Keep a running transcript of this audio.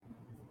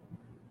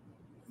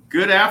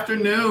Good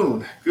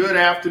afternoon. Good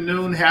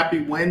afternoon.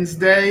 Happy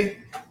Wednesday.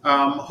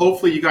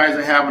 Hopefully, you guys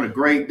are having a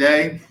great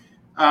day.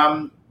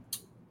 Um,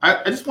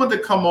 I just wanted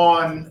to come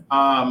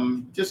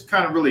on just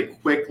kind of really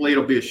quickly.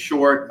 It'll be a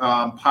short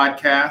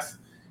podcast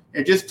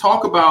and just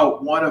talk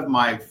about one of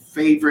my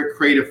favorite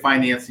creative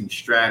financing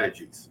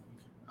strategies.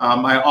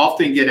 I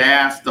often get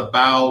asked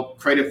about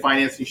creative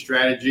financing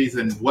strategies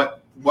and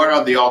what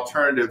are the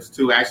alternatives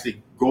to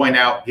actually going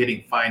out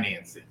getting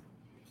financing.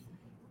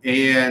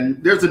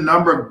 And there's a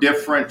number of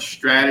different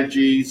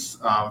strategies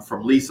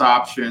from lease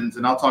options,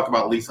 and I'll talk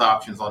about lease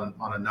options on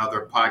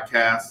another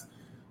podcast,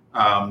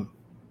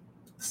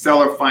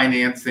 seller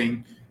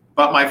financing.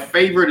 But my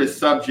favorite is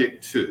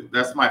subject to.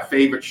 That's my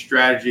favorite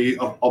strategy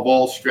of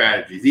all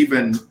strategies,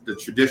 even the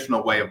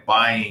traditional way of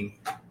buying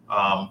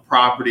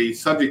property.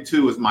 Subject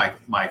to is my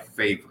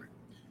favorite.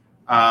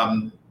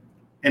 And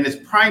it's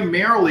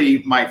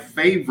primarily my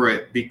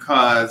favorite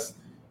because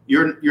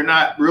you're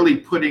not really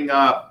putting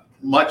up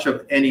much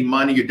of any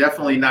money. You're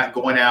definitely not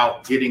going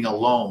out getting a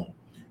loan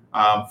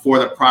for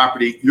the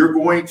property. You're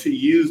going to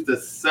use the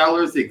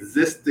seller's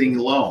existing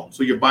loan.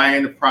 So you're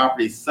buying the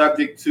property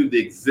subject to the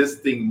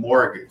existing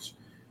mortgage.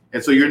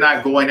 And so you're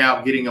not going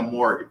out getting a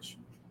mortgage.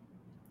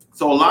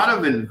 So a lot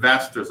of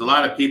investors, a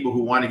lot of people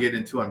who want to get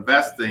into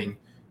investing,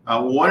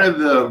 one of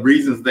the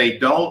reasons they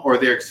don't, or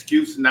their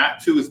excuse not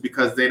to, is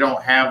because they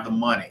don't have the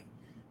money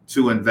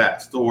to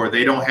invest, or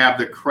they don't have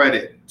the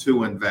credit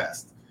to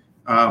invest.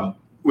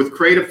 With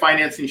creative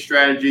financing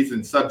strategies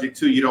and subject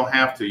to, you don't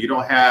have to. You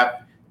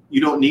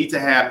don't need to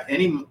have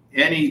any.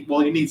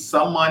 Well, you need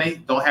some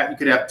money. You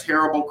could have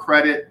terrible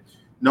credit.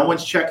 No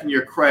one's checking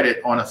your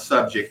credit on a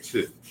subject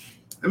to.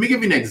 Let me give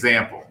you an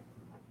example.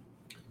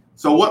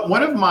 So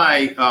one of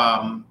my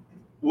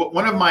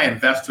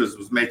investors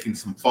was making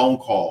some phone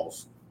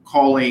calls,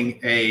 calling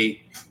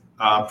a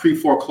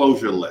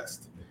pre-foreclosure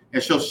list.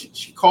 And so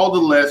she called the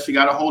list. She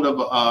got a hold of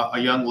a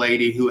young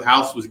lady whose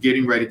house was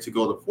getting ready to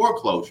go to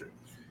foreclosure.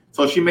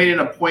 So she made an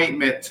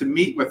appointment to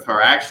meet with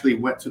her. I actually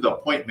went to the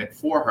appointment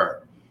for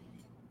her.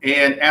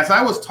 And as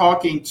I was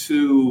talking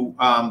to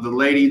the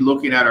lady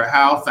looking at her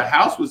house, the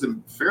house was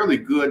in fairly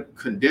good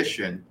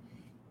condition.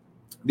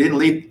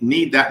 Didn't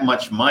need that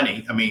much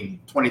money. I mean,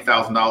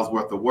 $20,000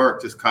 worth of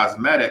work, just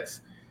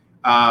cosmetics.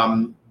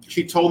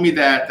 She told me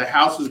that the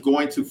house was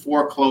going to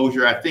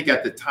foreclosure, I think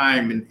at the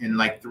time in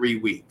like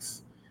 3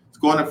 weeks. It's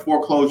going to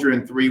foreclosure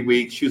in 3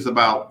 weeks. She was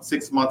about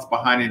 6 months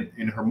behind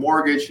in her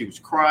mortgage. She was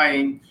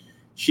crying.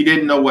 She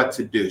didn't know what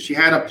to do. She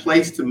had a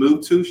place to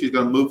move to. She's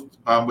going to move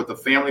with a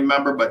family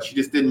member, but she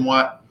just didn't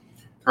want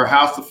her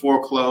house to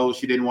foreclose.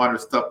 She didn't want her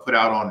stuff put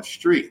out on the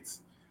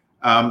streets.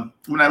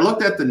 When I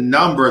looked at the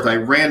numbers, I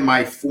ran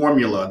my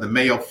formula, the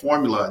Mayo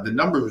formula. The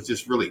numbers were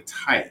just really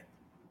tight.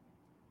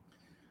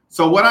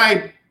 So what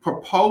I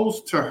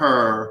proposed to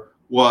her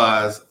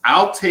was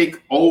I'll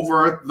take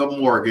over the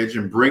mortgage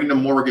and bring the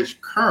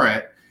mortgage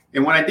current.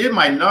 And when I did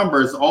my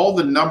numbers, all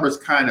the numbers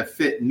kind of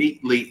fit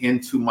neatly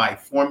into my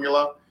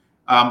formula.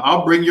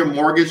 I'll bring your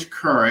mortgage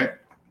current.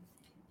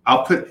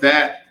 I'll put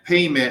that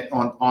payment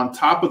on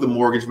top of the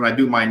mortgage when I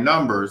do my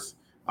numbers.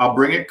 I'll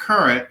bring it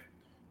current.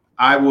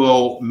 I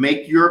will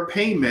make your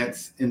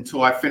payments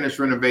until I finish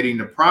renovating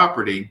the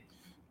property.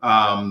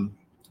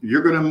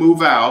 You're going to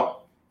move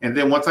out. And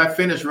then once I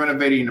finish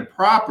renovating the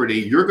property,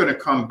 you're going to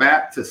come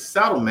back to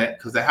settlement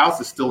because the house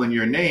is still in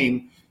your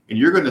name, and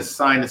you're going to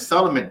sign the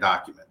settlement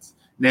documents.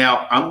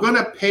 Now, I'm going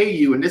to pay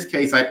you. In this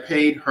case, I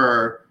paid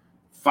her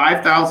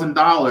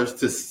 $5,000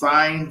 to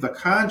sign the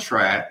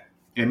contract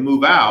and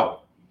move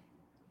out.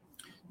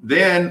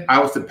 Then I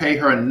was to pay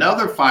her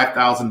another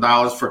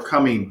 $5,000 for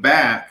coming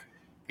back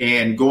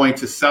and going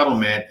to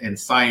settlement and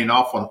signing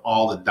off on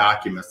all the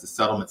documents, the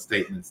settlement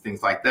statements,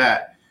 things like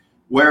that,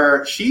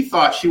 where she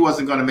thought she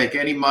wasn't going to make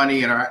any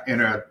money in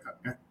her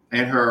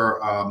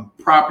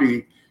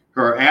property,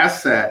 her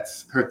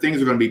assets, her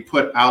things are going to be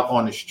put out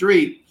on the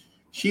street.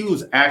 She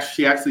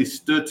actually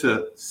stood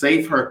to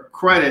save her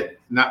credit,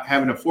 not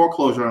having a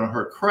foreclosure on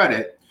her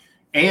credit,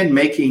 and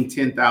making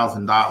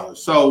 $10,000.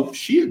 So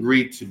she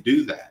agreed to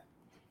do that.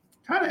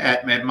 Kind of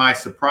at my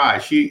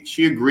surprise,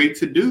 she agreed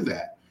to do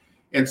that.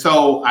 And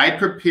so I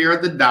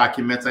prepared the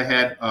documents. I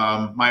had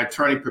my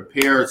attorney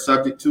prepare a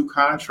subject to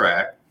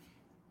contract,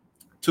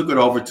 took it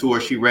over to her.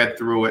 She read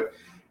through it.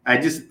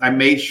 I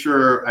made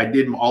sure I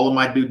did all of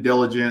my due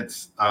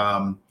diligence.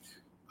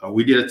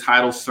 We did a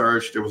title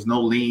search. There was no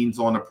liens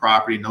on the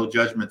property, no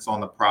judgments on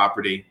the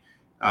property.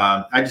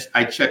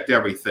 I checked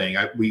everything.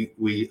 We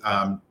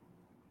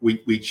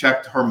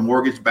checked her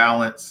mortgage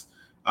balance,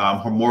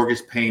 her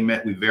mortgage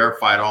payment. We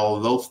verified all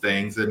of those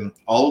things, and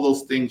all of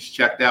those things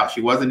checked out. She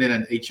wasn't in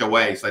an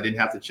HOA, so I didn't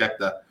have to check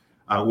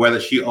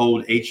whether she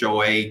owed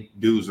HOA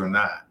dues or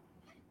not.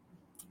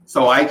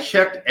 So I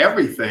checked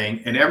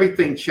everything, and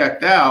everything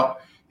checked out.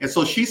 And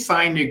so she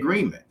signed the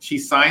agreement. She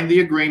signed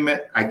the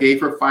agreement. I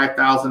gave her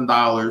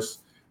 $5,000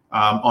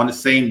 on the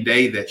same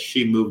day that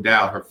she moved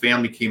out. Her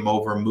family came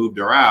over and moved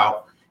her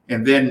out.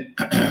 And then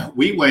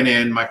we went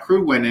in, my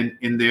crew went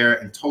in there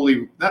and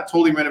not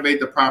totally renovated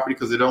the property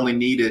because it only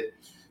needed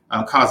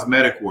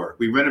cosmetic work.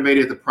 We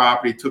renovated the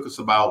property, took us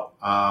about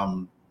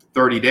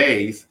 30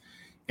 days,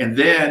 and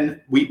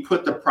then we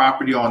put the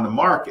property on the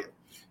market.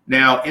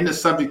 Now, in the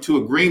subject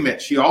to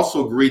agreement, she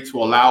also agreed to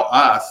allow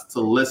us to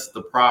list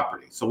the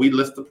property. So we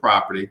list the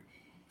property.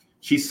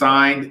 She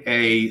signed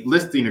a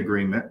listing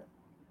agreement.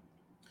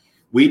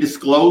 We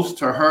disclosed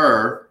to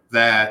her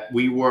that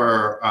we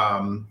were,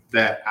 I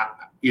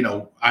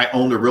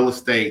owned a real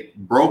estate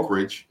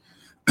brokerage.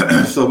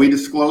 So we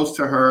disclosed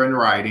to her in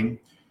writing,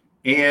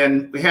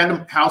 and we had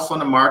the house on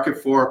the market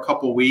for a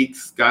couple of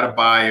weeks, got a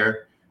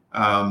buyer.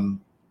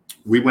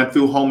 We went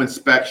through home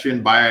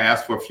inspection. Buyer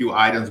asked for a few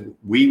items.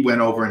 We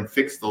went over and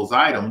fixed those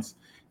items.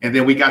 And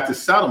then we got to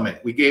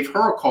settlement. We gave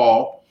her a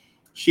call.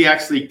 She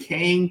actually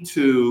came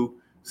to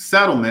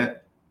settlement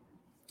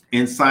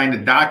and signed the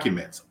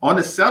documents. On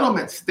the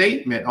settlement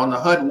statement on the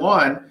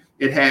HUD-1,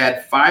 it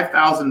had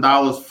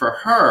 $5,000 for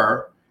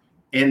her.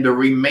 And the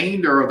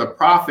remainder of the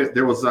profit,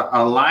 there was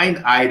a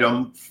line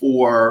item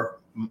for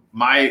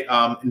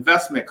my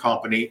investment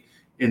company.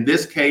 In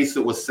this case,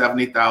 it was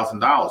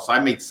 $70,000. So I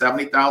made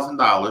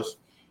 $70,000.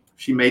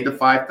 She made the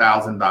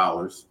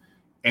 $5,000,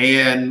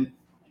 and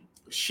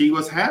she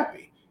was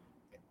happy.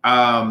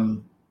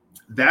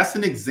 That's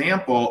an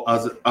example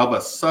of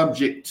a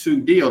subject to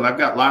deal. And I've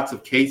got lots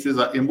of cases,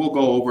 and we'll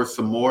go over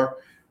some more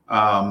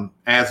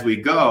as we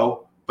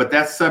go. But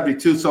that's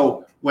subject to.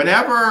 So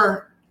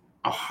whenever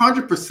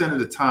 100% of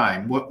the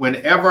time,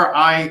 whenever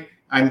I'm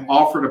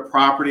offered a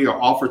property or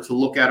offered to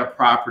look at a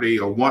property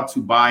or want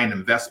to buy an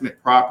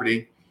investment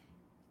property,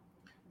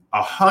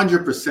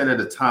 100% of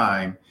the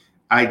time,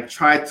 I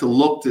try to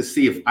look to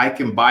see if I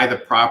can buy the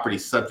property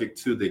subject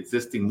to the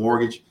existing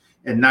mortgage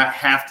and not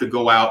have to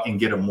go out and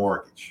get a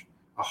mortgage.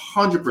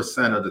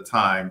 100% of the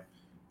time,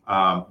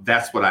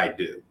 that's what I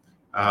do.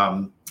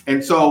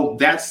 And so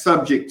that's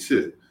subject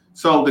to.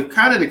 So the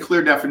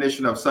clear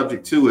definition of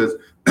subject to is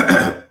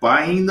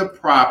buying the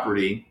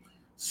property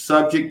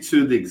subject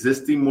to the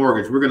existing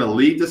mortgage. We're going to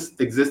leave this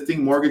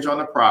existing mortgage on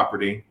the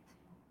property.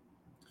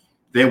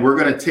 Then we're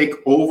going to take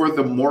over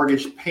the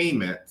mortgage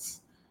payments.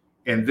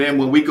 And then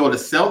when we go to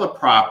sell the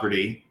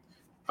property,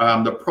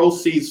 the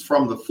proceeds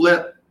from the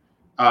flip,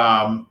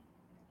 so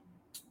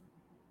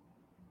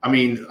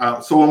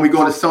when we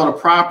go to sell the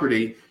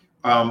property,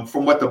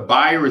 from what the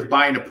buyer is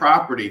buying the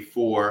property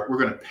for, we're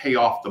going to pay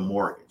off the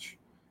mortgage.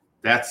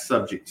 That's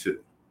subject to.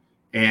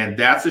 And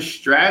that's a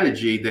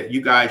strategy that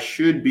you guys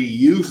should be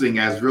using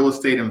as real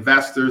estate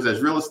investors,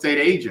 as real estate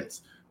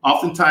agents.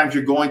 Oftentimes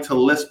you're going to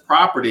list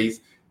properties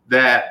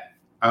that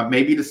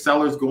maybe the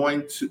seller's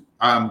going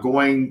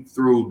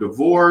through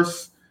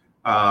divorce,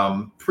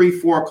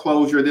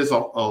 pre-foreclosure. There's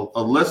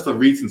a list of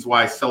reasons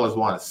why sellers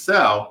want to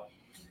sell.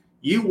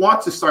 You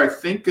want to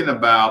start thinking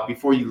about,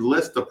 before you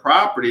list the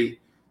property,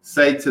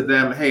 say to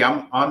them, hey,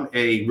 I'm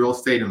a real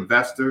estate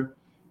investor.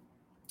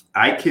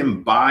 I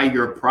can buy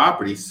your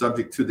property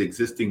subject to the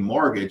existing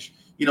mortgage,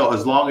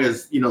 as long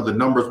as, the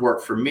numbers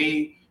work for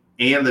me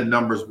and the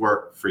numbers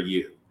work for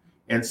you.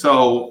 And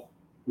so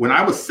when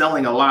I was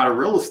selling a lot of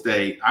real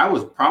estate, I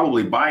was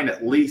probably buying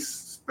at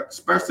least,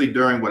 especially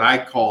during what I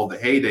call the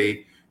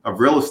heyday of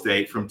real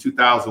estate from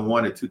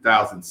 2001 to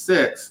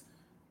 2006,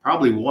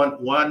 probably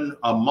one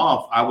a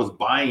month I was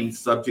buying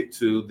subject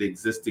to the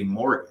existing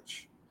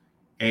mortgage.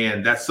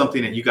 And that's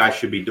something that you guys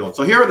should be doing.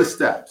 So here are the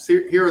steps.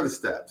 Here are the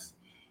steps.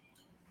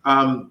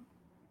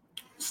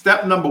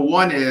 Step number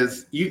one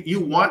is you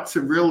want to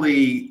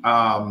really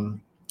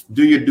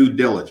do your due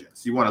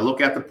diligence. You want to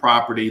look at the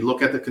property,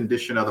 look at the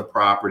condition of the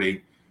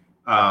property,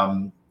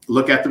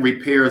 look at the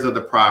repairs of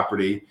the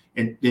property,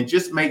 and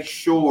just make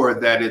sure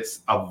that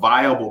it's a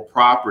viable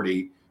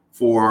property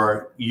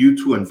for you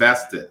to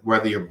invest in,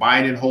 whether you're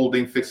buying and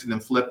holding, fixing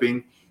and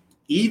flipping,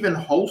 even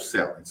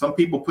wholesaling.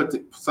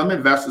 Some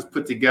investors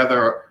put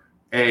together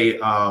a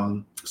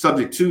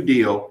subject to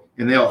deal,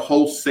 and they'll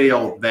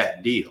wholesale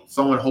that deal.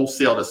 Someone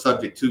wholesaled a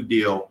subject to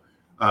deal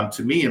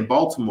to me in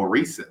Baltimore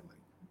recently.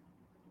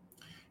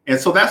 And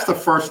so that's the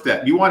first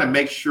step. You want to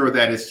make sure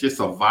that it's just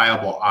a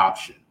viable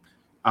option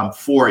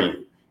for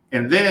you.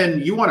 And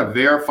then you want to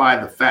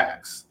verify the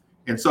facts.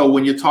 And so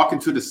when you're talking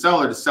to the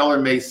seller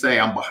may say,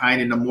 I'm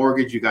behind in the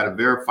mortgage. You got to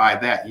verify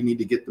that. You need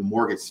to get the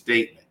mortgage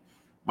statement.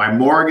 My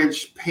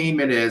mortgage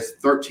payment is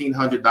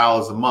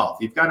 $1,300 a month.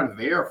 You've got to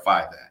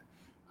verify that.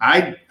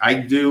 I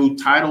do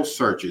title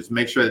searches,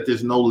 make sure that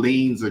there's no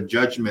liens or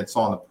judgments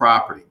on the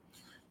property.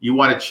 You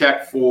want to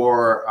check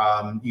for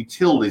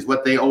utilities,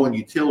 what they owe in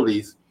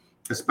utilities,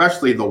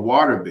 especially the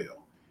water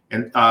bill.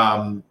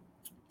 And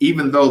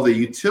even though the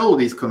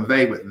utilities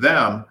convey with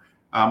them,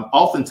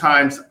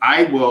 oftentimes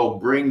I will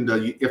bring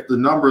if the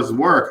numbers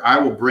work, I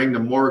will bring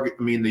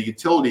the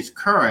utilities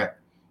current,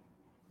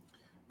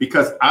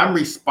 because I'm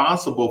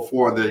responsible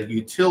for the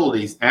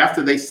utilities.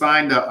 After they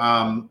sign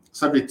the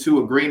subject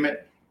to agreement,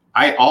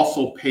 I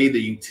also pay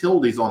the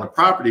utilities on the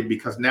property,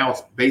 because now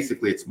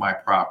it's my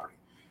property.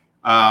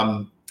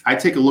 I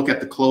take a look at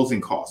the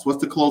closing costs.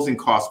 What's the closing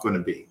cost going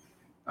to be?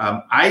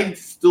 I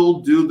still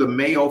do the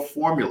Mayo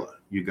formula,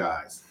 you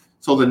guys.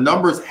 So the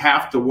numbers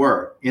have to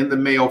work. In the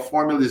Mayo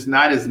formula, there's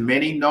not as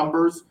many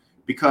numbers,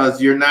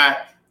 because you're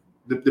not,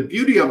 the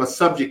beauty of a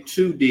subject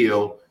to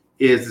deal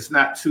is it's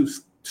not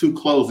two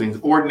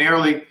closings.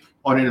 Ordinarily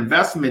on an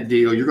investment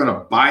deal, you're going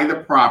to buy the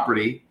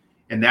property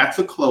and that's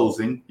a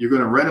closing. You're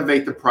going to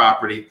renovate the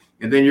property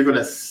and then you're going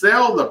to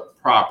sell the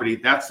property.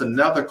 That's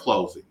another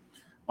closing.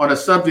 On a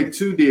subject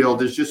to deal,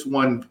 there's just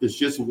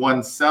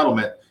one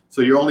settlement.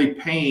 So you're only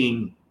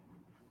paying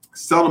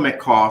settlement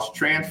costs,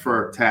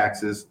 transfer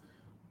taxes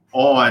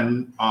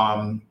on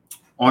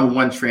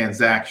one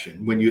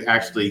transaction when you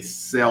actually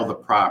sell the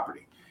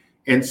property.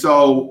 And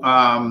so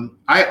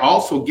I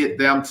also get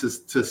them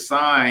to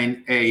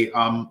sign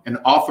an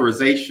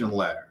authorization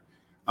letter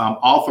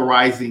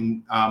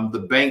authorizing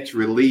the bank to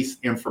release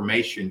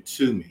information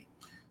to me.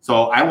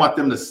 So I want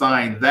them to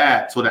sign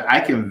that so that I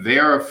can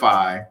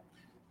verify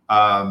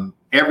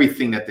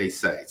everything that they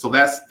say. So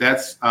that's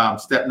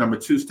step number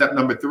 2. Step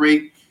number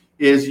 3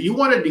 is you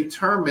want to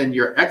determine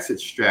your exit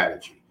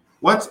strategy.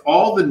 Once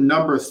all the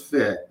numbers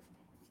fit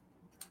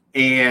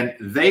and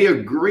they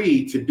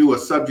agree to do a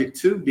subject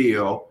to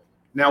deal,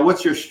 now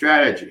what's your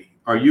strategy?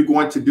 Are you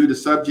going to do the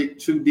subject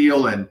to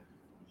deal and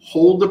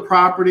hold the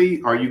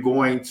property? Are you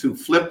going to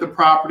flip the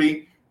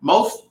property?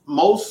 Most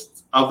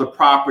of the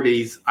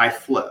properties I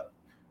flip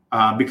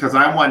because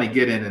I want to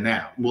get in and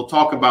out. We'll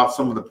talk about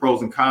some of the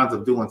pros and cons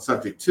of doing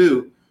subject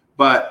to,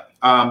 but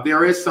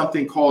there is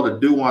something called a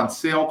due on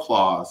sale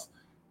clause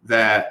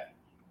that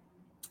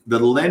the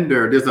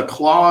lender, there's a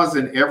clause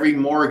in every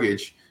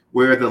mortgage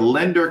where the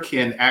lender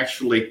can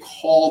actually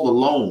call the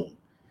loan.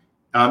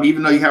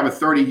 Even though you have a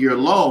 30-year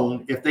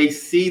loan, if they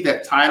see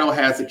that title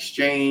has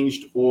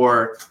exchanged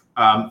or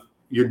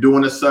you're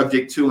doing a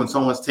subject to and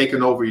someone's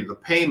taken over the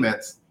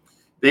payments,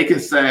 they can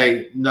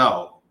say,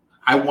 no,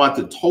 I want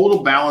the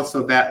total balance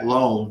of that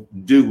loan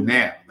due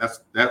now.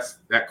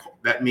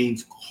 That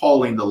means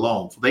calling the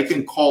loan. So they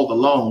can call the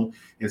loan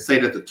and say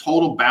that the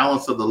total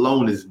balance of the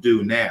loan is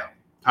due now.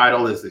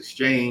 Title is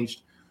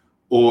exchanged,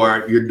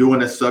 or you're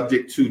doing a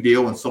subject to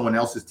deal and someone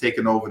else is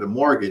taking over the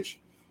mortgage.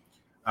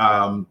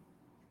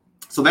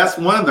 So that's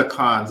one of the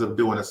cons of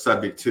doing a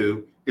subject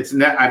to.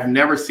 I've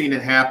never seen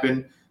it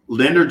happen.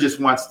 Lender just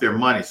wants their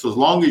money. So as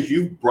long as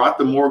you brought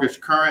the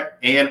mortgage current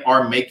and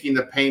are making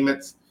the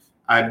payments,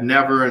 I've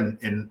never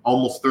in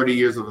almost 30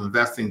 years of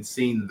investing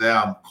seen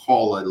them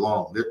call a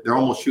loan. They're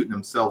almost shooting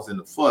themselves in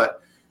the foot.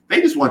 They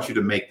just want you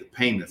to make the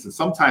payments. And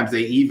sometimes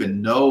they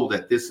even know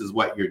that this is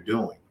what you're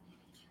doing.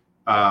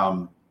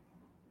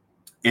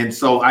 And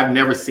so I've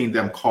never seen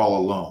them call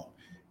a loan.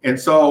 And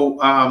so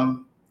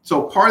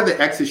part of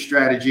the exit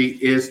strategy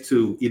is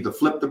to either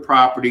flip the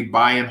property,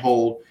 buy and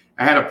hold.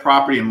 I had a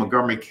property in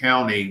Montgomery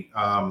County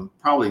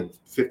probably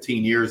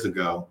 15 years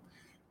ago.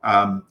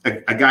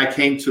 A guy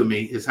came to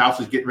me. His house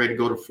was getting ready to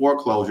go to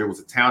foreclosure. It was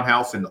a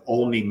townhouse in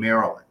Olney,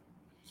 Maryland.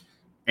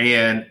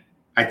 And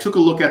I took a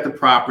look at the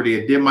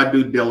property. I did my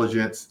due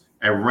diligence.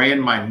 I ran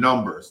my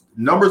numbers.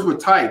 Numbers were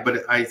tight,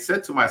 but I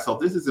said to myself,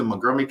 this is in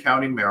Montgomery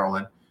County,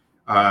 Maryland.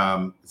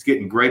 It's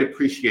getting great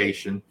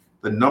appreciation.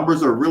 The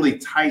numbers are really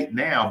tight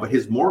now, but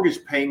his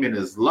mortgage payment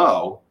is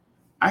low.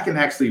 I can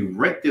actually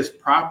rent this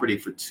property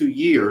for 2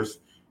 years,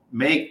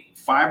 make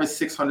 $500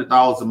 or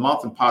 $600 a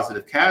month in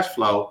positive cash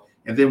flow.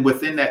 And then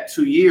within that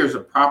 2 years, the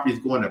property is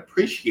going to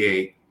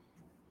appreciate.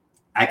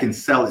 I can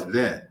sell it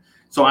then.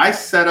 So I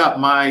set up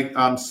my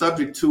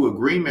subject to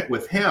agreement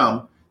with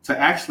him to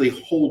actually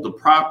hold the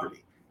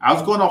property. I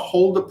was going to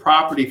hold the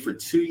property for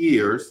 2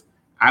 years.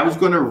 I was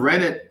going to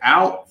rent it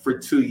out for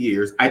 2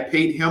 years. I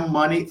paid him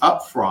money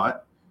up front.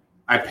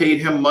 I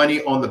paid him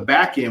money on the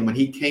back end when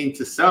he came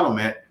to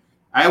settlement.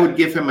 I would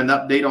give him an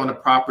update on the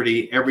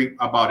property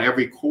about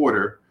every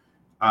quarter.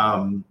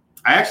 I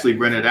actually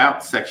rented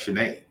out Section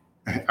 8.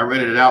 I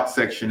rented it out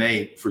Section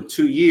 8 for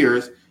 2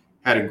 years,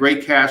 had a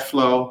great cash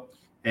flow.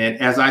 And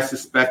as I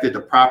suspected,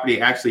 the property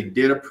actually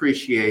did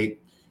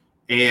appreciate.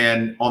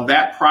 And on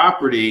that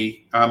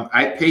property,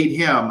 I paid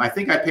him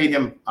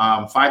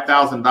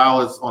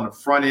 $5,000 on the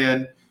front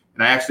end.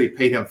 And I actually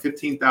paid him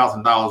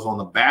 $15,000 on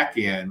the back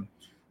end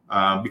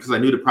because I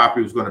knew the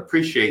property was going to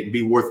appreciate and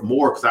be worth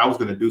more because I was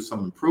going to do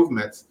some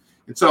improvements.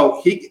 And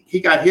so he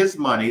got his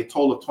money, a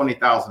total of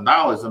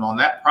 $20,000. And on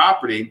that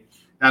property,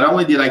 not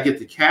only did I get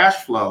the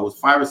cash flow, it was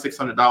 $500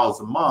 or $600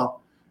 a month.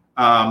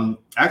 I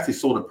actually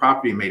sold a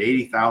property and made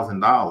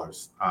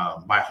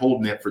 $80,000 by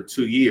holding it for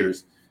 2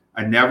 years.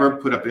 I never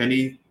put up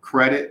any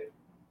credit.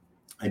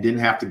 I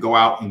didn't have to go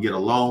out and get a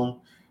loan.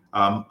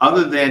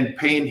 Other than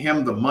paying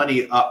him the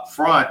money up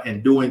front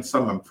and doing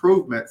some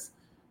improvements,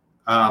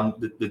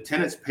 the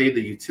tenants paid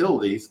the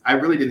utilities. I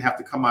really didn't have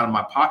to come out of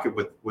my pocket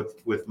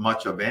with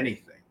much of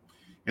anything.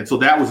 And so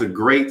that was a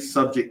great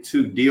subject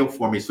to deal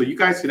for me. So you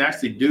guys can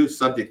actually do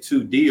subject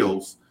to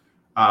deals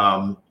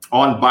on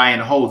buy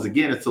and holds.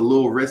 Again, it's a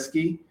little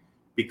risky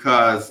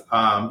because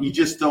you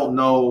just don't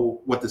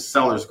know what the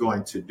seller's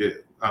going to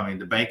do. I mean,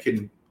 the bank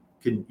can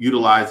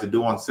utilize the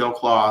due on sale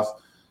clause.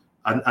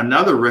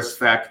 Another risk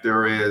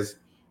factor is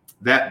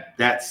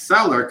that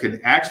seller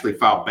can actually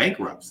file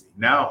bankruptcy.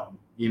 Now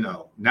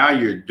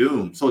you're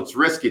doomed. So it's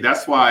risky.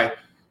 That's why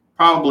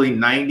probably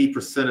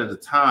 90% of the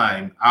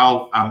time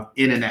I'm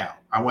in and out.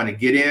 I want to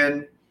get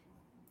in,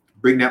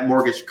 bring that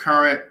mortgage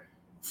current,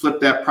 flip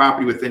that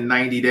property within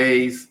 90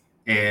 days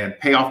and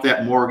pay off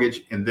that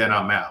mortgage, and then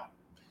I'm out.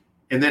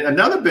 And then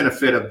another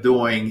benefit of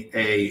doing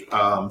a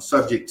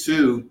subject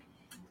to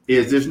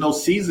is there's no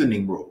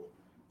seasoning rule.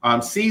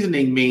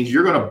 Seasoning means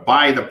you're going to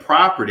buy the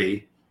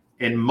property,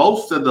 and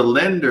most of the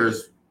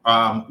lenders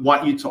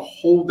want you to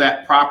hold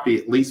that property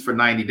at least for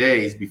 90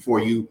 days before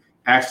you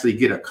actually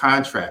get a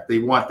contract. They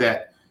want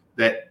that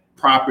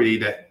property,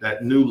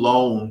 that new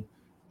loan,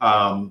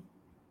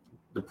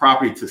 the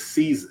property to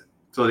season.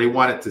 So they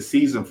want it to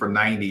season for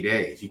 90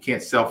 days. You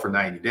can't sell for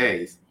 90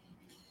 days.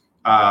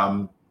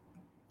 On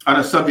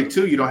a subject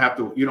to, you don't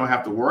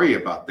have to worry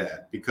about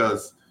that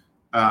because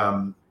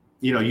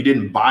you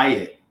didn't buy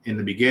it in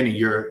the beginning.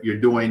 You're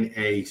doing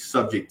a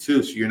subject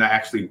to, so you're not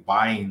actually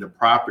buying the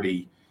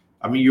property.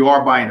 I mean, you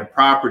are buying the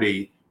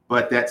property,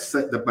 but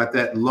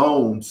that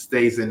loan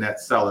stays in that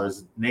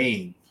seller's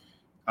name.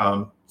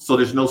 So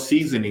there's no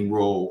seasoning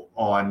rule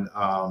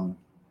on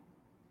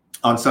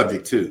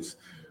subject twos.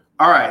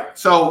 All right,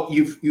 so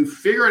you've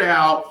figured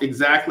out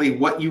exactly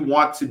what you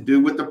want to do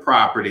with the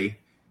property.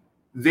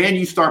 Then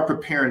you start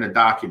preparing the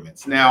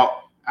documents.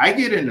 Now, I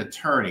get an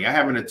attorney. I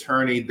have an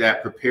attorney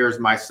that prepares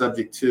my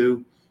subject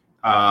to.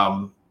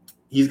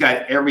 He's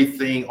got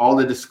everything, all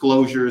the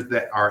disclosures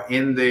that are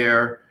in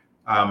there.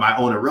 I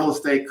own a real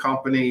estate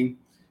company.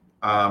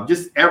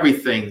 Just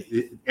everything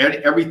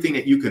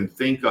that you can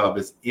think of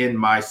is in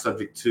my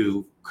subject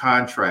to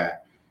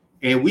contract.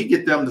 And we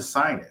get them to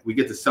sign it. We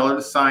get the seller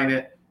to sign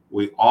it.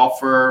 We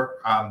offer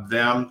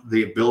them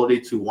the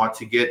ability to want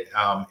to get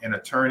an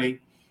attorney.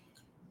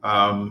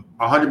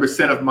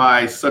 100% of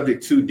my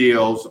subject to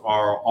deals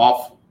are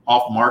off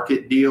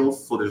market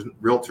deals, so there's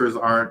realtors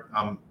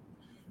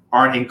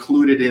aren't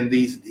included in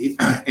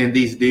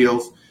these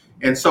deals,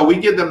 and so we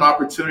give them the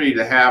opportunity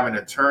to have an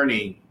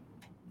attorney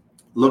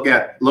look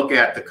at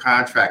the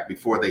contract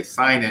before they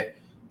sign it.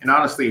 And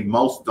honestly,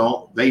 most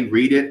don't. They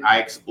read it. I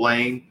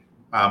explain.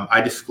 I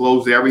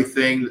disclose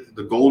everything.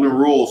 The golden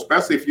rule,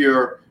 especially if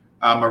you're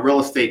a real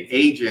estate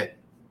agent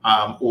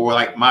or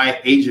like my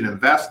agent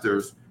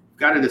investors,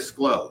 got to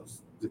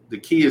disclose. The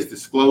key is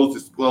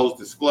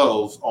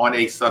disclose on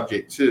a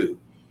subject to.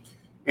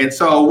 And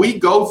so we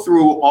go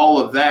through all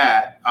of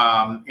that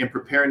in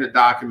preparing the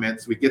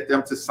documents. We get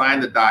them to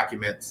sign the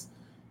documents,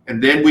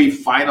 and then we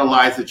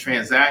finalize the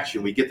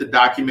transaction. We get the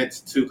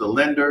documents to the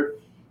lender.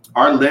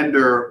 Our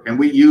lender, and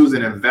we use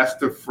an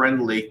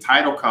investor-friendly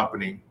title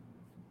company.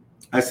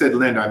 I said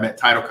lender, I meant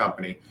title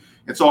company.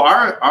 And so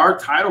our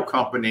title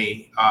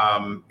company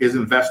is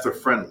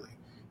investor-friendly.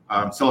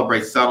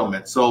 Celebrate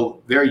Settlement.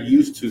 So they're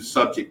used to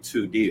subject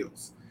to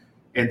deals.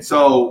 And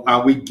so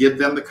we give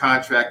them the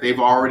contract. They've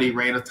already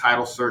ran a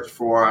title search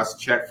for us,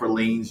 checked for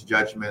liens,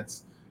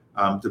 judgments,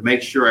 to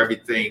make sure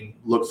everything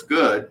looks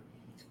good.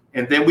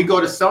 And then we go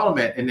to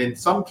settlement. And in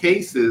some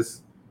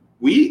cases,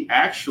 we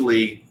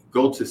actually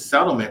go to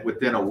settlement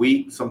within a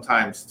week,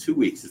 sometimes 2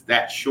 weeks. It's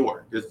that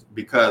short. It's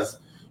because,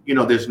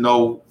 there's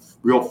no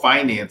real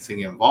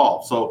financing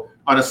involved. So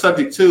on a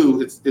subject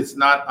to, it's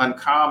not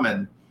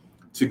uncommon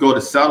to go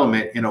to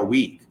settlement in a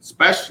week,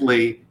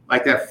 especially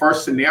like that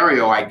first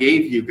scenario I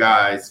gave you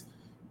guys.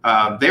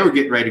 They were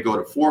getting ready to go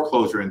to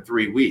foreclosure in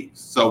 3 weeks.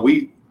 So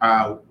we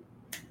got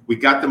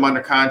them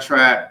under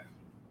contract.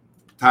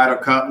 Title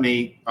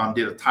company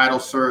did a title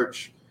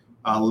search,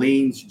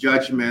 liens,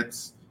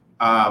 judgments.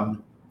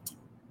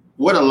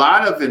 What a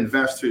lot of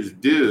investors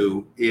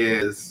do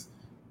is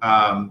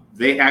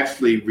they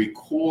actually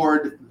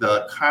record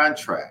the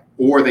contract,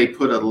 or they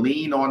put a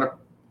lien on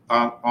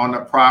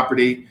a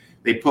property.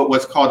 They put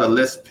what's called a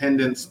list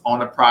pendants on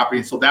the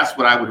property. So that's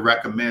what I would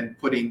recommend,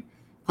 putting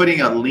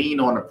a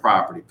lien on the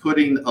property,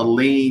 putting a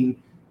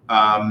lien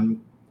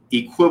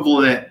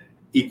equivalent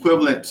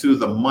to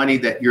the money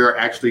that you're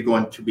actually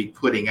going to be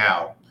putting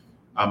out.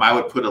 I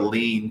would put a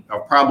lien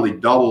of probably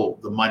double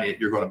the money that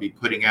you're going to be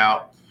putting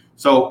out.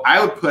 So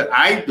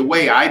the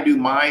way I do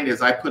mine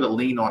is I put a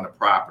lien on the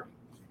property.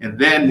 And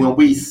then when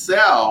we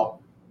sell,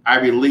 I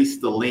release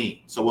the lien.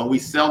 So when we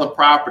sell the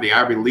property,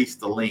 I release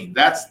the lien.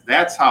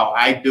 That's how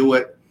I do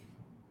it.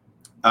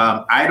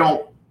 I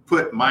don't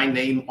put my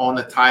name on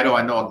the title.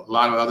 I know a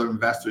lot of other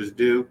investors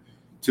do.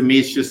 To me,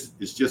 it's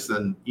just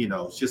an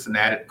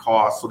added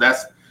cost.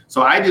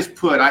 So I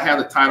have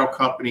the title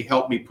company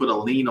help me put a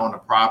lien on the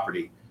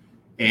property,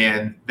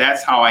 and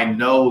that's how I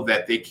know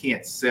that they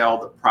can't sell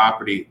the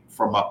property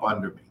from up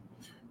under me.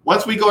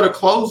 Once we go to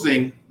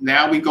closing,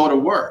 now we go to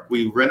work.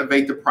 We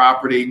renovate the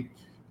property.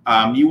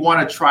 You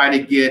want to try to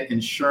get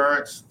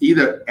insurance,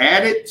 either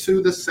add it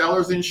to the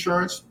seller's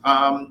insurance,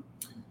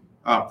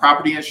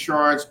 property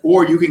insurance,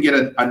 or you can get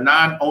a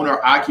non-owner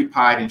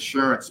occupied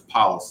insurance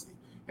policy.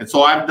 And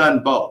so I've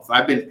done both.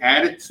 I've been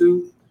added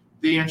to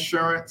the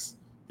insurance,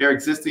 their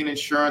existing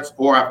insurance,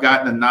 or I've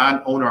gotten a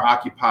non-owner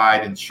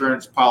occupied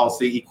insurance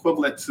policy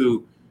equivalent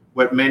to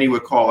what many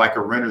would call like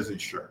a renter's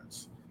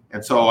insurance.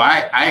 And so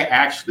I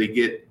actually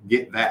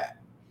get that.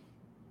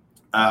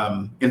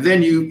 And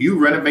then you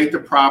renovate the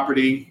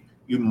property,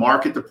 you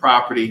market the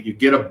property, you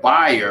get a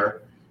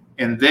buyer,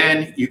 And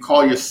then you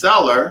call your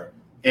seller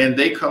and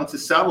they come to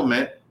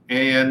settlement.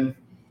 And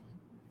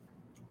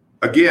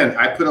again,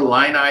 I put a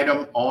line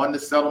item on the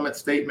settlement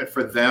statement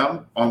for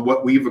them on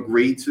what we've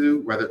agreed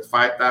to, whether it's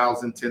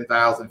 5,000,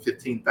 10,000,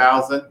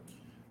 15,000.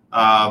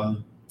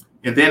 And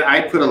then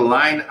I put a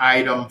line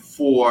item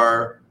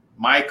for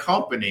my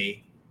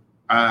company.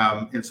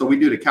 And so we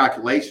do the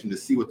calculation to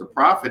see what the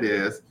profit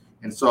is.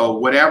 And so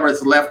whatever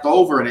is left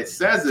over, and it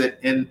says it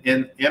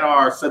in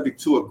our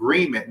subject to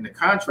agreement in the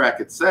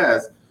contract, it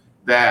says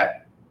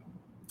that,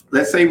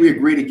 let's say we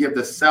agree to give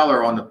the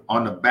seller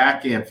on the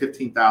back end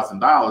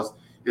 $15,000.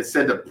 It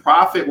said the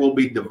profit will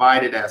be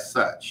divided as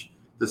such.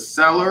 The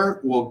seller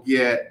will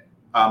get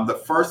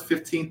the first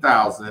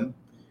 $15,000,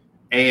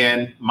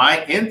 and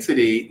my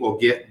entity will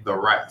get the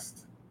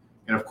rest.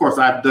 And of course,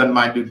 I've done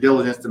my due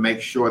diligence to make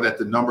sure that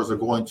the numbers are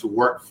going to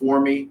work for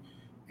me,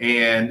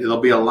 and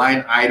it'll be a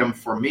line item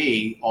for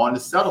me on the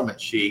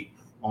settlement sheet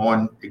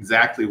on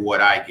exactly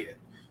what I get.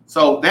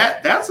 So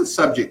that's a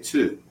subject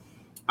to.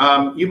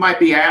 You might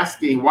be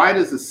asking, why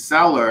would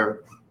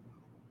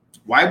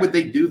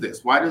they do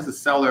this? Why does the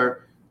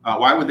seller,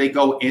 why would they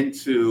go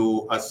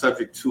into a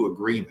subject to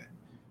agreement?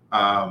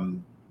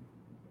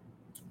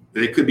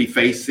 They could be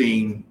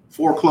facing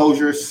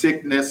foreclosure,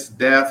 sickness,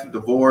 death,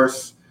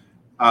 divorce,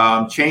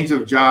 change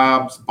of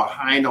jobs,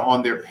 behind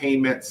on their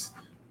payments.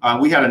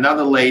 We had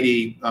another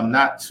lady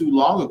not too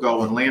long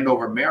ago in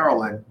Landover,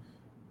 Maryland,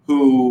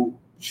 who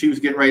she was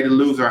getting ready to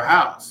lose her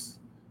house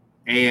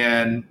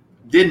and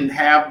didn't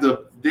have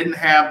the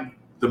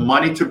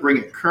money to bring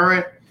it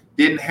current,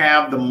 didn't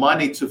have the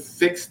money to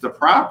fix the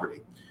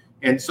property.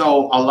 And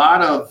so a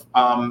lot of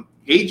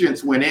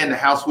agents went in, the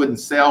house wouldn't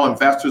sell,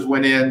 investors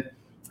went in,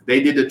 they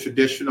did the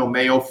traditional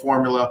Mayo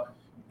formula,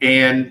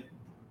 and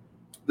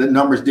the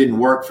numbers didn't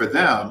work for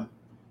them.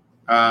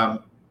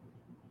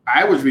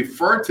 I was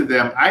referred to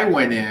them. I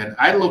went in,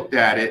 I looked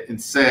at it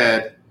and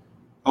said,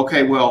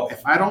 okay, well,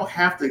 if I don't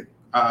have to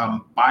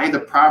buy the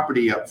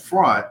property up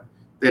front,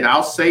 then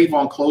I'll save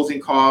on closing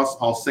costs,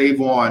 I'll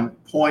save on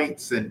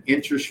points and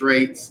interest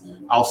rates,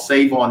 I'll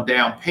save on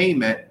down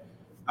payment.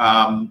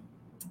 I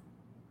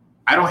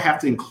don't have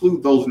to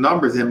include those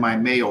numbers in my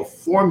Mayo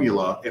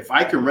formula. If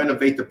I can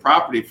renovate the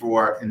property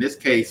for, in this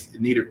case,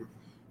 it needed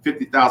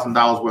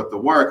 $50,000 worth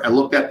of work. I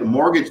looked at the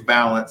mortgage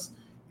balance,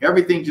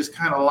 everything just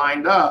kind of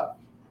lined up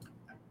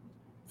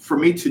for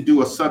me to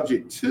do a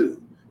subject to,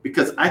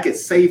 because I could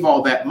save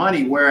all that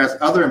money, whereas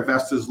other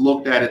investors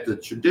looked at it the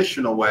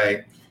traditional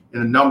way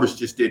and the numbers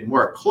just didn't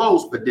work.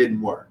 Close, but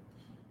didn't work.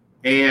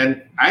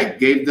 And I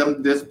gave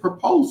them this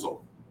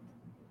proposal.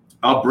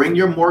 I'll bring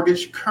your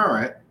mortgage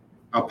current.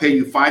 I'll pay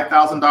you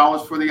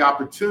 $5,000 for the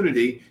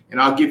opportunity,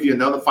 and I'll give you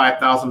another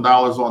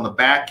 $5,000 on the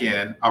back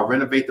end. I'll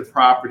renovate the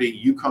property.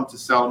 You come to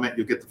settlement,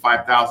 you'll get the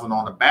 $5,000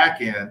 on the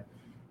back end.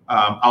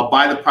 I'll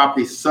buy the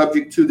property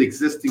subject to the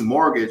existing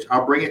mortgage.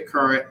 I'll bring it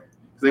current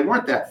because they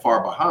weren't that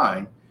far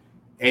behind,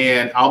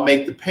 and I'll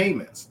make the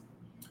payments.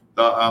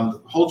 The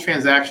whole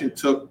transaction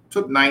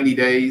took 90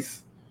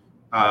 days,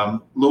 a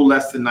little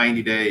less than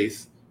 90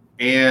 days,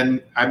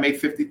 and I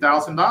made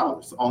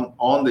 $50,000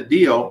 on the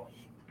deal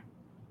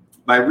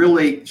by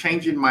really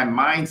changing my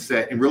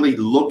mindset and really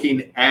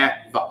looking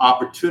at the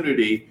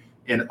opportunity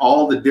and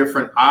all the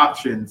different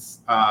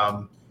options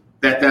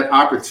that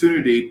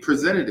opportunity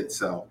presented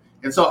itself.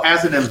 And so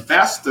as an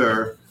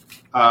investor,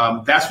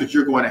 that's what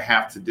you're going to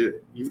have to do.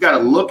 You've got to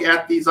look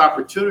at these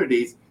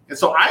opportunities. And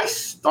so I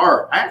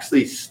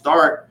actually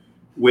start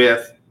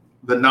with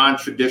the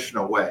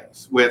non-traditional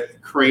ways,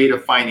 with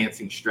creative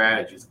financing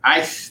strategies.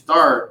 I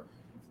start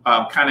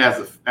kind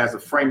of as a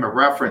frame of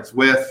reference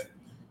with,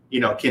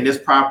 can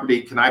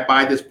I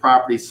buy this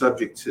property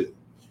subject to?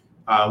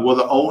 Will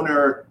the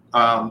owner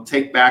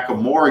take back a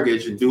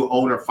mortgage and do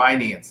owner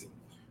financing?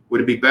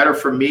 Would it be better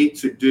for me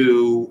to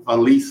do a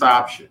lease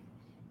option?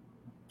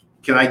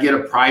 Can I get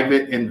a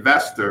private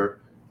investor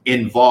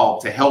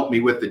involved to help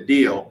me with the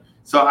deal?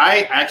 So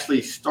I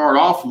actually start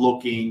off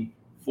looking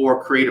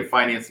for creative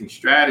financing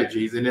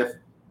strategies. And if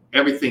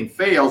everything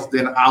fails,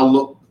 then I'll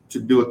look to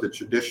do it the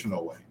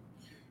traditional way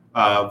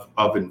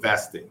of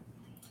investing.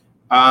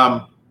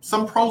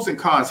 Some pros and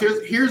cons.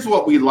 Here's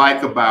what we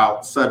like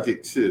about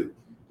subject to.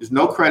 There's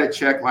no credit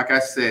check, like I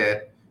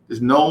said.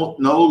 There's no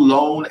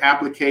loan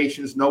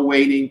applications, no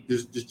waiting.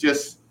 There's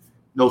just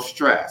no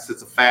stress.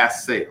 It's a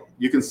fast sale.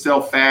 You can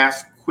sell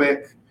fast,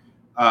 quick,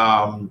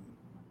 and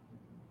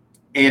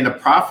the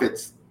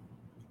profits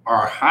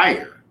are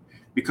higher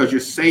because you're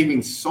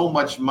saving so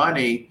much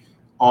money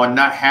on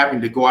not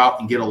having to go out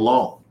and get a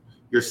loan.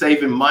 You're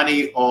saving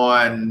money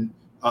on,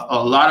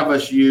 a lot of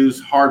us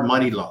use hard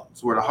money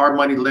loans, where the hard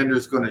money lender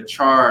is going to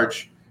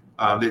charge,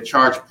 they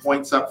charge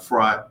points up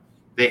front.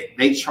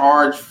 They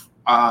charge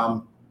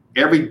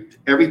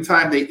every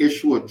time they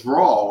issue a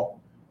draw,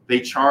 they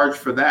charge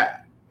for that.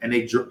 And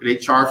they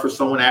charge for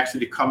someone actually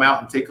to come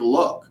out and take a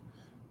look.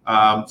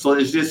 So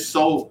there's just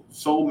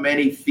so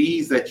many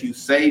fees that you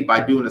save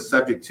by doing a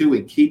subject to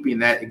and keeping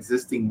that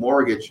existing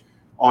mortgage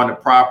on the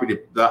property.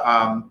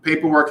 The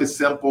paperwork is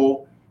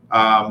simple,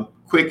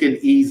 quick and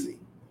easy.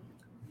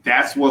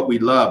 That's what we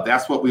love.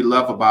 That's what we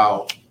love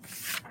about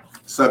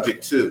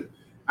Subject 2.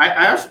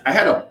 I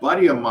had a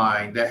buddy of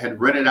mine that had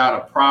rented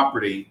out a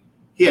property.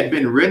 He had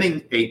been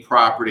renting a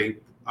property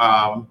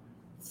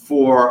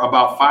for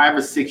about 5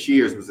 or 6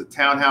 years. It was a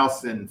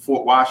townhouse in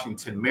Fort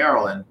Washington,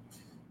 Maryland.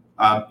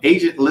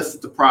 Agent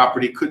listed the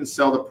property, couldn't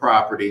sell the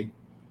property.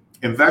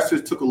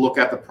 Investors took a look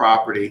at the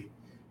property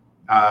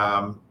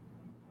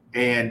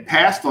and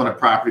passed on the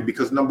property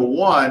because, number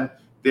one,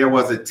 there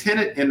was a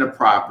tenant in the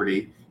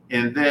property.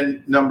 And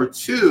then number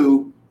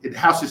two, the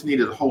house just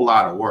needed a whole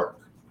lot of work.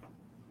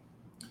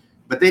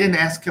 But they didn't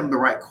ask him the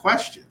right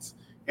questions.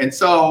 And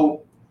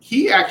so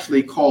he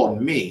actually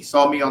called me,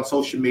 saw me on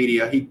social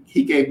media.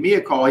 He gave me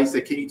a call. He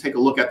said, can you take a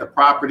look at the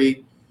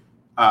property?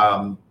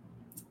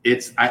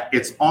 It's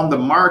on the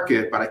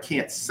market, but I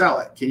can't sell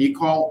it. Can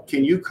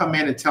you come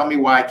in and tell me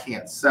why I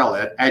can't sell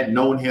it? I'd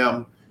known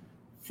him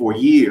for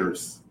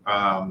years.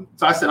 So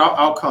I said,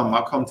 I'll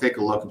come take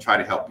a look and try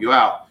to help you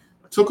out.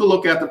 I took a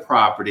look at the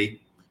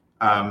property.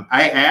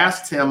 I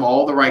asked him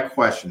all the right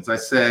questions. I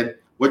said,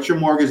 what's your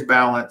mortgage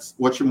balance?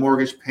 What's your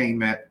mortgage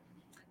payment?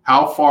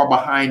 How far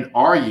behind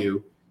are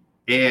you?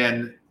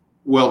 And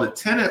well, the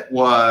tenant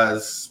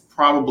was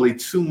probably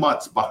 2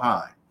 months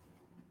behind,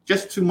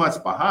 just 2 months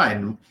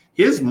behind.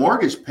 His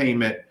mortgage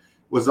payment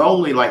was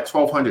only like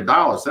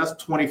 $1,200. That's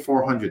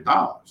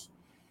 $2,400.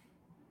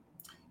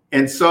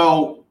 And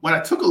so when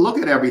I took a look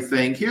at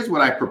everything, here's what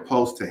I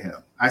proposed to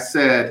him. I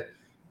said,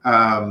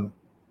 and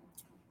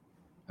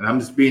I'm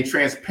just being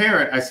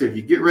transparent. I said, if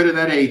you get rid of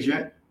that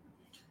agent,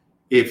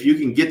 if you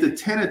can get the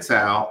tenants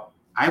out,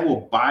 I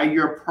will buy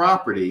your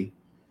property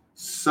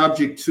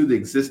subject to the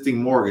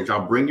existing mortgage.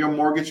 I'll bring your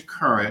mortgage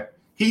current.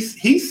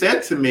 He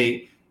said to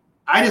me,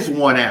 I just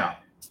want out.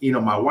 You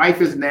know, my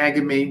wife is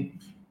nagging me.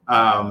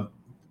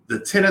 The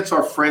tenants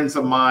are friends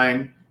of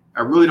mine.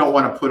 I really don't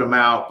want to put them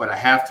out, but I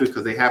have to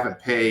because they haven't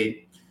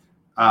paid.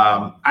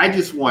 I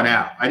just want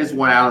out. I just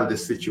want out of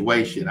this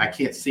situation. I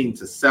can't seem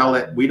to sell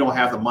it. We don't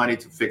have the money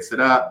to fix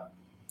it up.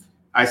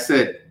 I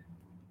said,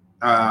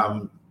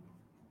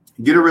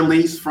 get a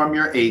release from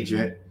your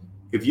agent.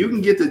 If you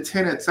can get the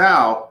tenants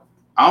out,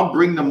 I'll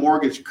bring the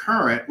mortgage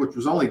current, which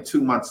was only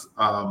 2 months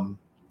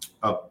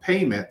of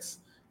payments.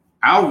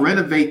 I'll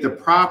renovate the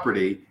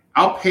property.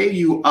 I'll pay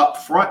you up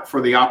front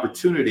for the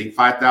opportunity,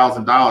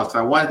 $5,000. So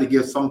I wanted to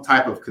give some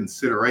type of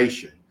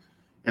consideration.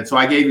 And so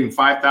I gave him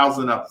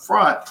 $5,000 up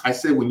front. I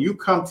said, when you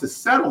come to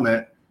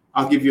settlement,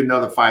 I'll give you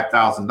another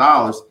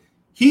 $5,000.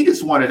 He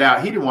just wanted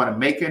out. He didn't want to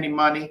make any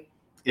money.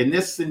 In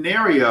this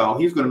scenario,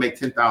 he's going to make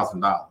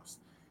 $10,000.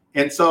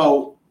 And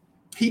so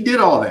he did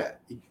all that.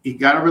 He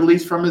got a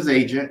release from his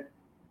agent.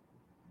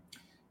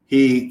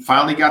 He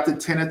finally got the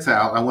tenants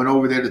out. I went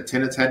over there. The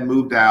tenants had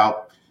moved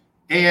out.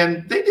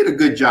 And they did a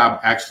good job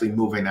actually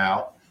moving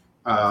out.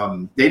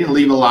 They didn't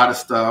leave a lot of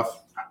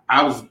stuff.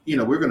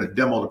 We're going to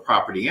demo the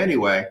property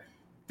anyway.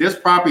 This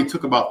property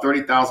took about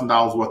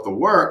 $30,000 worth of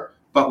work.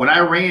 But when I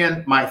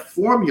ran my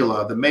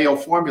formula, the Mayo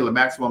formula,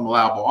 maximum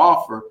allowable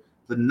offer,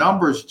 the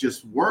numbers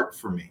just worked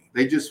for me.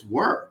 They just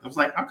worked. I was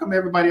like, how come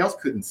everybody else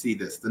couldn't see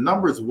this? The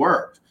numbers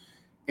worked.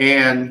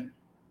 And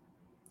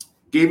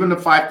gave him the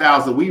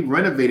 $5,000. We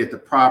renovated the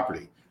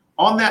property.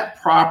 On that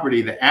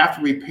property, the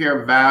after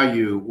repair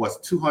value was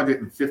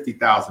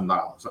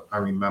 $250,000. I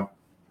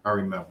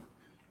remember.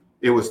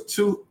 It was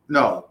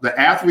the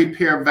after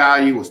repair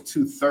value was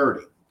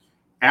 $230,000.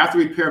 After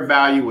repair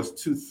value was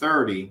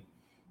 $230,000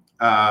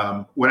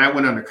 when I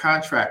went under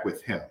contract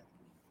with him.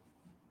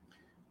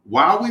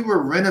 While we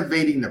were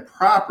renovating the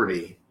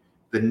property,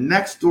 the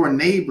next door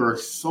neighbor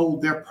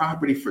sold their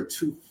property for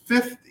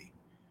 $250,000,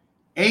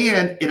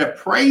 and it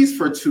appraised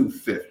for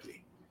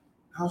 $250,000.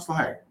 I was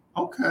like,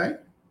 okay.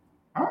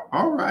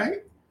 All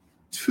right,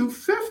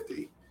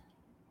 $250,000.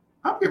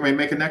 I'm getting ready to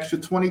make an extra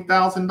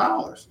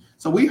 $20,000.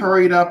 So we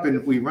hurried up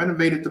and we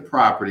renovated the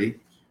property.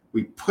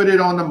 We put it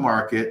on the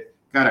market,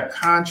 got a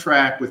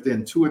contract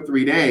within 2 or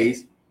 3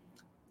 days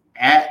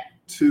at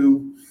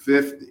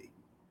 $250,000.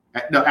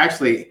 No,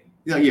 actually,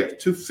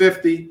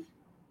 $250,000.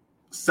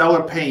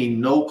 Seller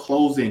paying no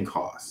closing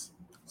costs.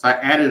 So I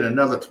added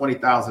another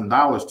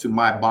 $20,000 to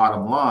my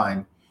bottom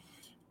line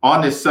on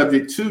this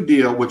Subject 2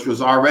 deal, which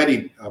was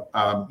already,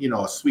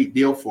 a sweet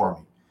deal for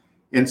me.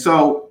 And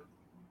so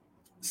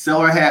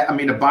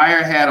the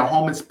buyer had a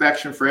home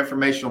inspection for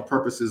informational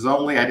purposes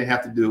only. I didn't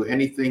have to do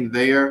anything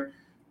there.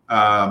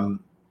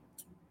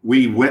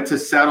 We went to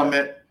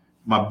settlement.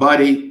 My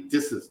buddy,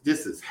 just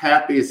as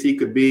happy as he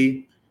could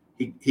be.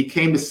 He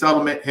came to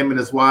settlement, him and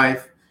his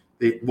wife.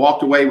 They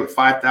walked away with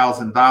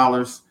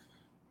 $5,000.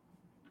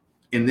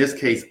 In this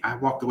case, I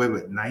walked away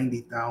with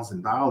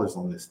 $90,000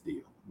 on this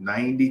deal.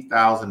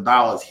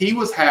 $90,000. He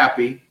was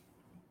happy.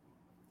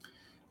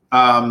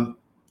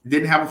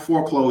 Didn't have a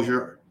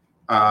foreclosure.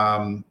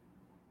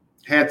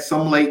 Had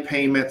some late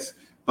payments,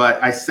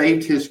 but I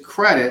saved his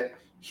credit.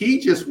 He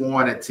just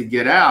wanted to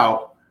get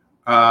out.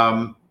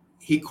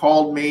 He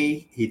called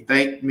me. He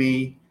thanked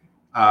me.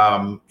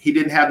 He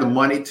didn't have the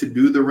money to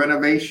do the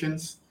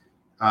renovations.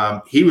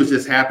 He was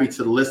just happy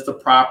to list the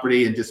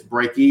property and just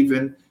break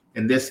even.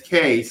 In this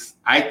case,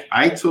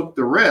 I took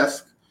the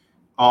risk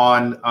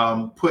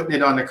on putting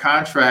it on the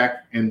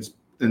contract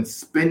and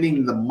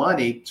spending the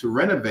money to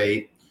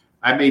renovate.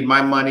 I made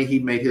my money, he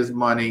made his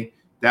money.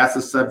 That's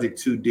a subject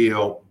to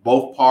deal.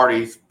 Both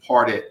parties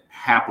parted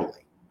happily.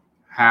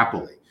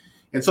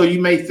 And so you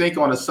may think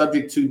on a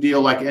subject to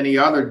deal like any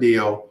other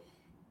deal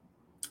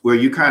where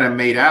you kind of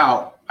made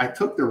out. I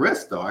took the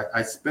risk though.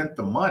 I spent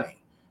the money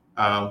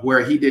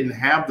where he didn't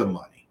have the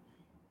money,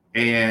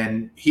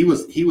 and he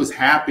was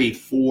happy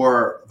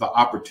for the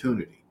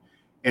opportunity.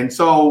 And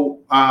so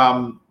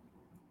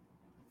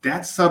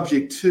that's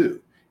subject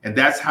to, and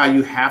that's how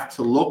you have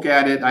to look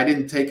at it. I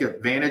didn't take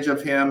advantage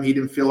of him. He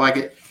didn't feel like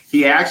it.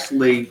 He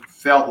actually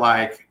felt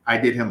like I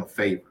did him a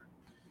favor,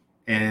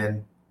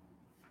 and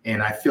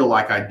I feel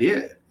like I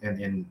did,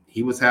 and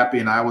he was happy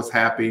and I was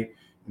happy,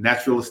 and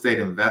that's real estate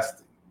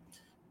investing.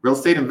 Real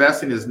estate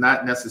investing is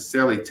not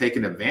necessarily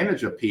taking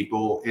advantage of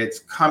people. It's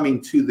coming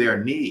to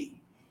their need,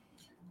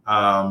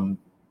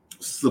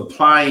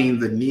 supplying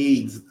the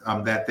needs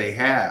that they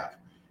have,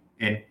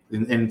 and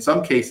in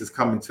some cases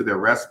coming to their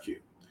rescue,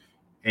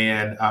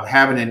 and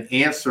having an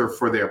answer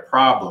for their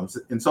problems.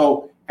 And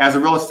so as a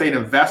real estate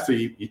investor,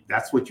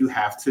 that's what you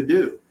have to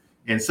do.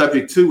 And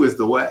subject to is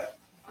the way.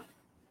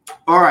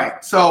 All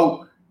right.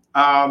 So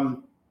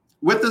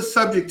with the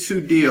subject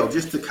to deal,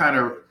 just to kind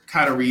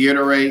of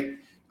reiterate,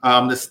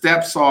 the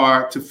steps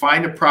are to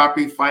find a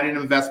property, find an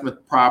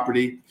investment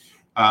property,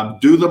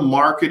 do the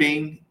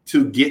marketing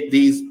to get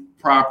these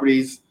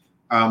properties.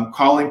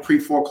 Calling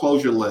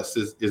pre-foreclosure lists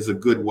is a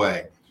good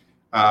way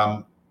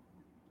to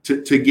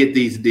get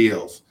these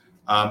deals.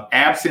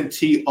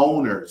 Absentee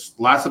owners,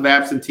 lots of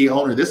absentee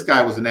owners. This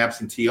guy was an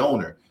absentee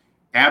owner.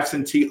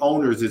 Absentee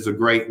owners is a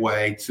great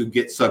way to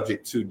get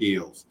subject to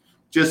deals.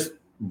 Just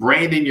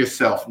branding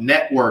yourself,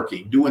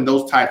 networking, doing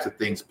those types of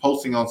things,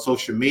 posting on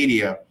social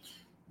media.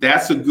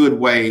 That's a good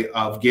way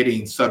of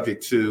getting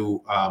subject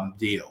to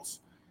deals.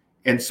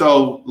 And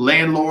so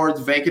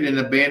landlords, vacant and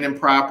abandoned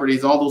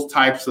properties, all those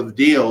types of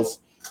deals,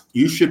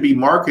 you should be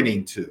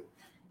marketing to.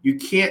 You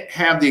can't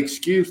have the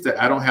excuse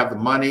that I don't have the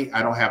money,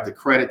 I don't have the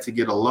credit to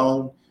get a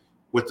loan.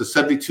 With the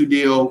subject to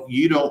deal,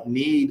 you don't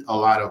need a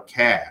lot of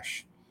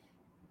cash,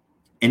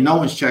 and no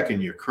one's checking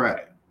your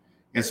credit.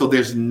 And so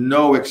there's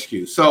no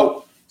excuse.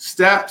 So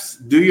steps: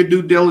 do your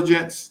due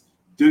diligence,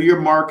 do your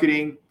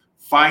marketing,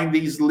 find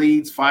these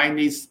leads, find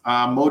these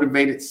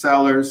motivated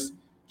sellers,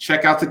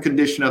 check out the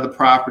condition of the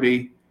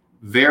property,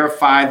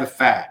 verify the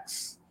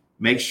facts,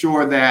 make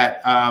sure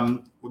that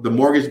the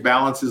mortgage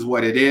balance is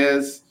what it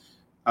is.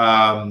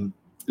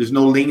 There's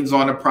no liens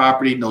on the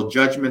property, no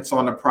judgments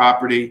on the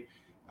property.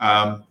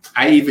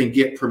 I even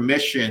get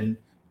permission,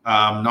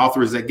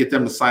 get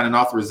them to sign an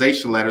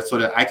authorization letter so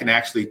that I can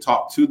actually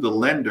talk to the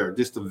lender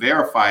just to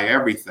verify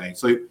everything.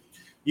 So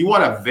you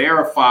want to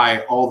verify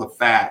all the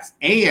facts,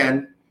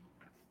 and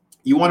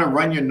you want to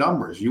run your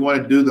numbers. You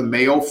want to do the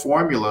Mayo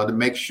formula to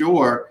make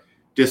sure,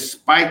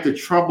 despite the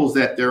troubles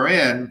that they're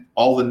in,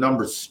 all the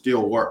numbers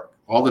still work.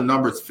 All the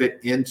numbers fit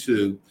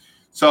into.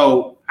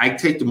 So I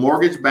take the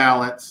mortgage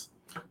balance,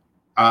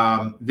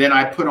 then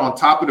I put on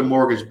top of the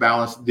mortgage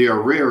balance the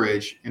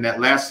arrearage. In that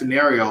last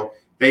scenario,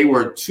 they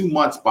were 2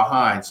 months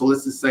behind. So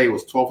let's just say it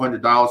was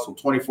 $1,200, so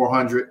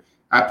 $2,400.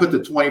 I put the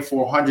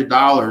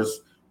 $2,400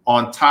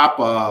 on top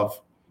of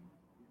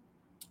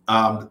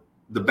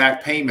the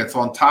back payments,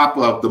 on top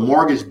of the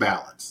mortgage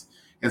balance.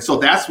 And so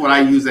that's what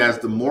I use as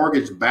the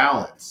mortgage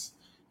balance.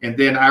 And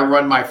then I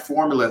run my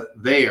formula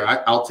there.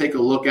 I'll take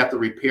a look at the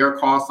repair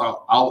costs.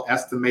 I'll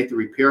estimate the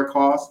repair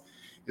costs,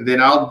 and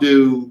then I'll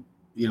do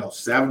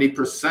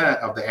 70%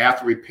 of the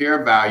after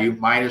repair value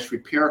minus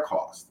repair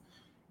cost.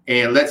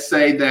 And let's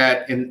say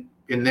that in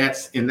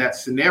that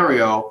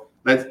scenario,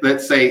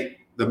 let's say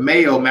the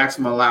Mayo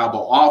maximum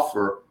allowable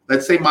offer.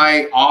 Let's say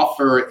my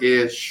offer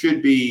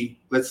should be,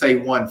 let's say,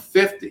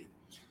 150.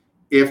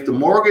 If the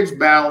mortgage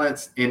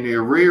balance and the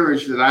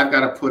arrearage that I've got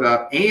to put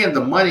up and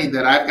the money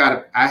that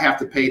I have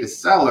to pay the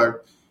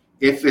seller,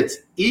 if it's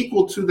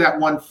equal to that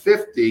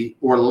 150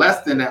 or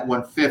less than that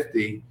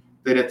 150,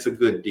 then it's a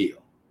good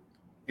deal.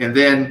 And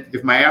then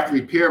if my after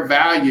repair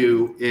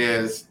value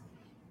is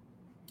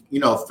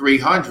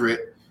 300,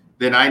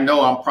 then I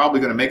know I'm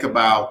probably going to make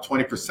about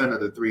 20%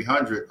 of the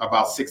 300,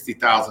 about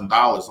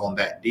 $60,000 on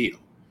that deal.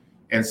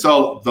 And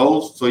so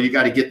you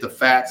got to get the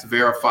facts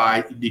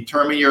verified,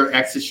 determine your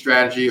exit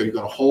strategy. Are you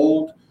going to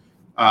hold?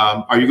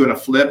 Are you going to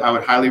flip? I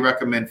would highly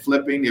recommend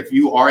flipping. If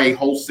you are a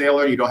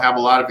wholesaler, you don't have a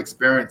lot of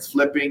experience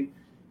flipping,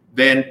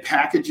 then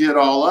package it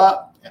all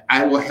up.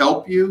 I will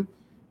help you.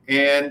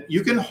 And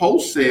you can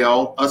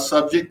wholesale a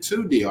subject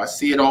to deal. I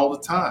see it all the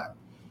time.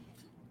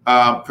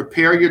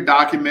 Prepare your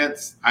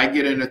documents. I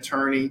get an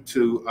attorney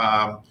to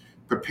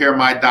prepare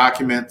my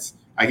documents.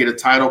 I get a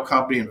title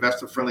company,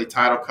 investor-friendly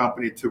title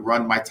company, to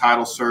run my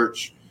title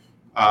search,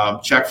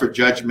 check for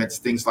judgments,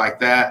 things like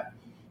that.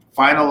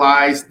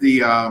 Finalize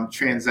the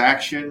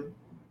transaction,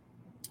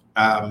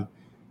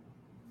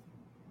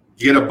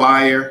 get a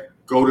buyer,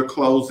 go to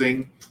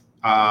closing,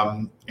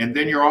 and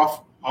then you're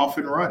off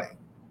and running.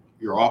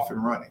 You're off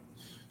and running.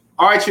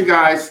 All right, you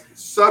guys,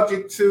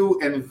 subject to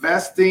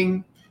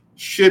investing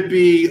should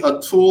be a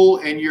tool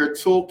in your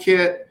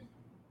toolkit.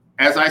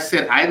 As I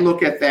said, I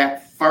look at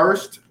that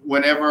first.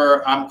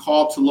 Whenever I'm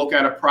called to look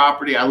at a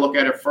property, I look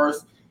at it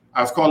first.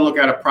 I was called to look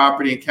at a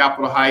property in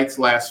Capitol Heights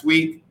last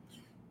week.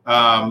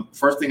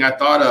 First thing I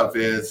thought of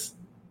is,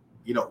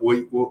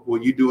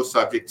 will you do a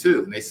subject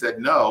to? And they said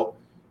no.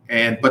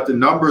 But the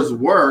numbers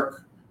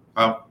work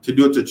to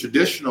do it the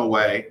traditional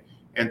way.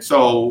 And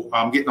so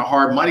I'm getting a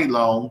hard money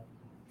loan,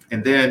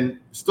 and then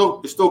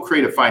still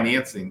creative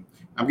financing.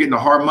 I'm getting a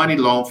hard money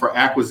loan for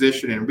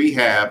acquisition and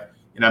rehab,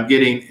 and I'm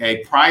getting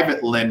a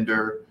private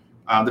lender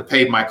to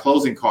pay my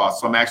closing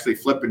costs. So I'm actually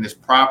flipping this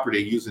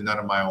property using none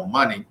of my own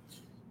money.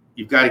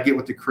 You've got to get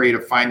with the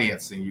creative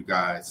financing, you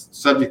guys.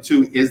 Subject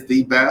to is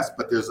the best,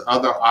 but there's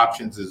other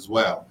options as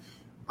well.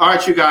 All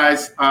right, you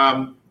guys.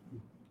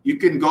 You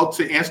can go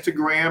to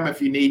Instagram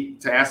if you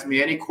need to ask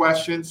me any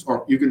questions,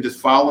 or you can just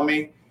follow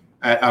me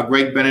at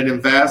Greg Bennett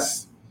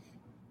Invest.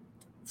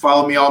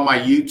 Follow me on my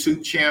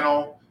YouTube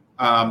channel.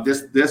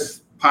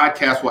 This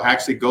podcast will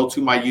actually go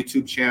to my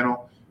YouTube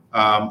channel,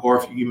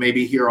 or if you may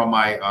be here on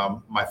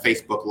my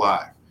Facebook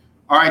Live.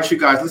 All right, you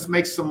guys, let's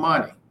make some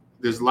money.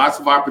 There's lots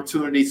of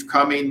opportunities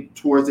coming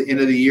towards the end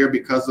of the year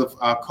because of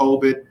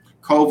COVID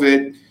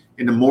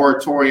and the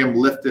moratorium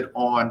lifted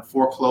on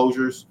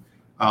foreclosures.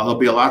 There'll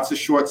be lots of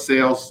short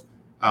sales,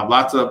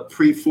 lots of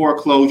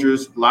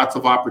pre-foreclosures, lots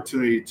of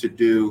opportunity to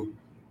do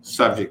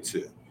subject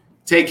to.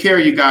 Take care,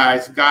 you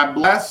guys. God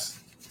bless,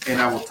 and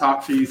I will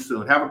talk to you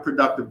soon. Have a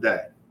productive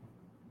day.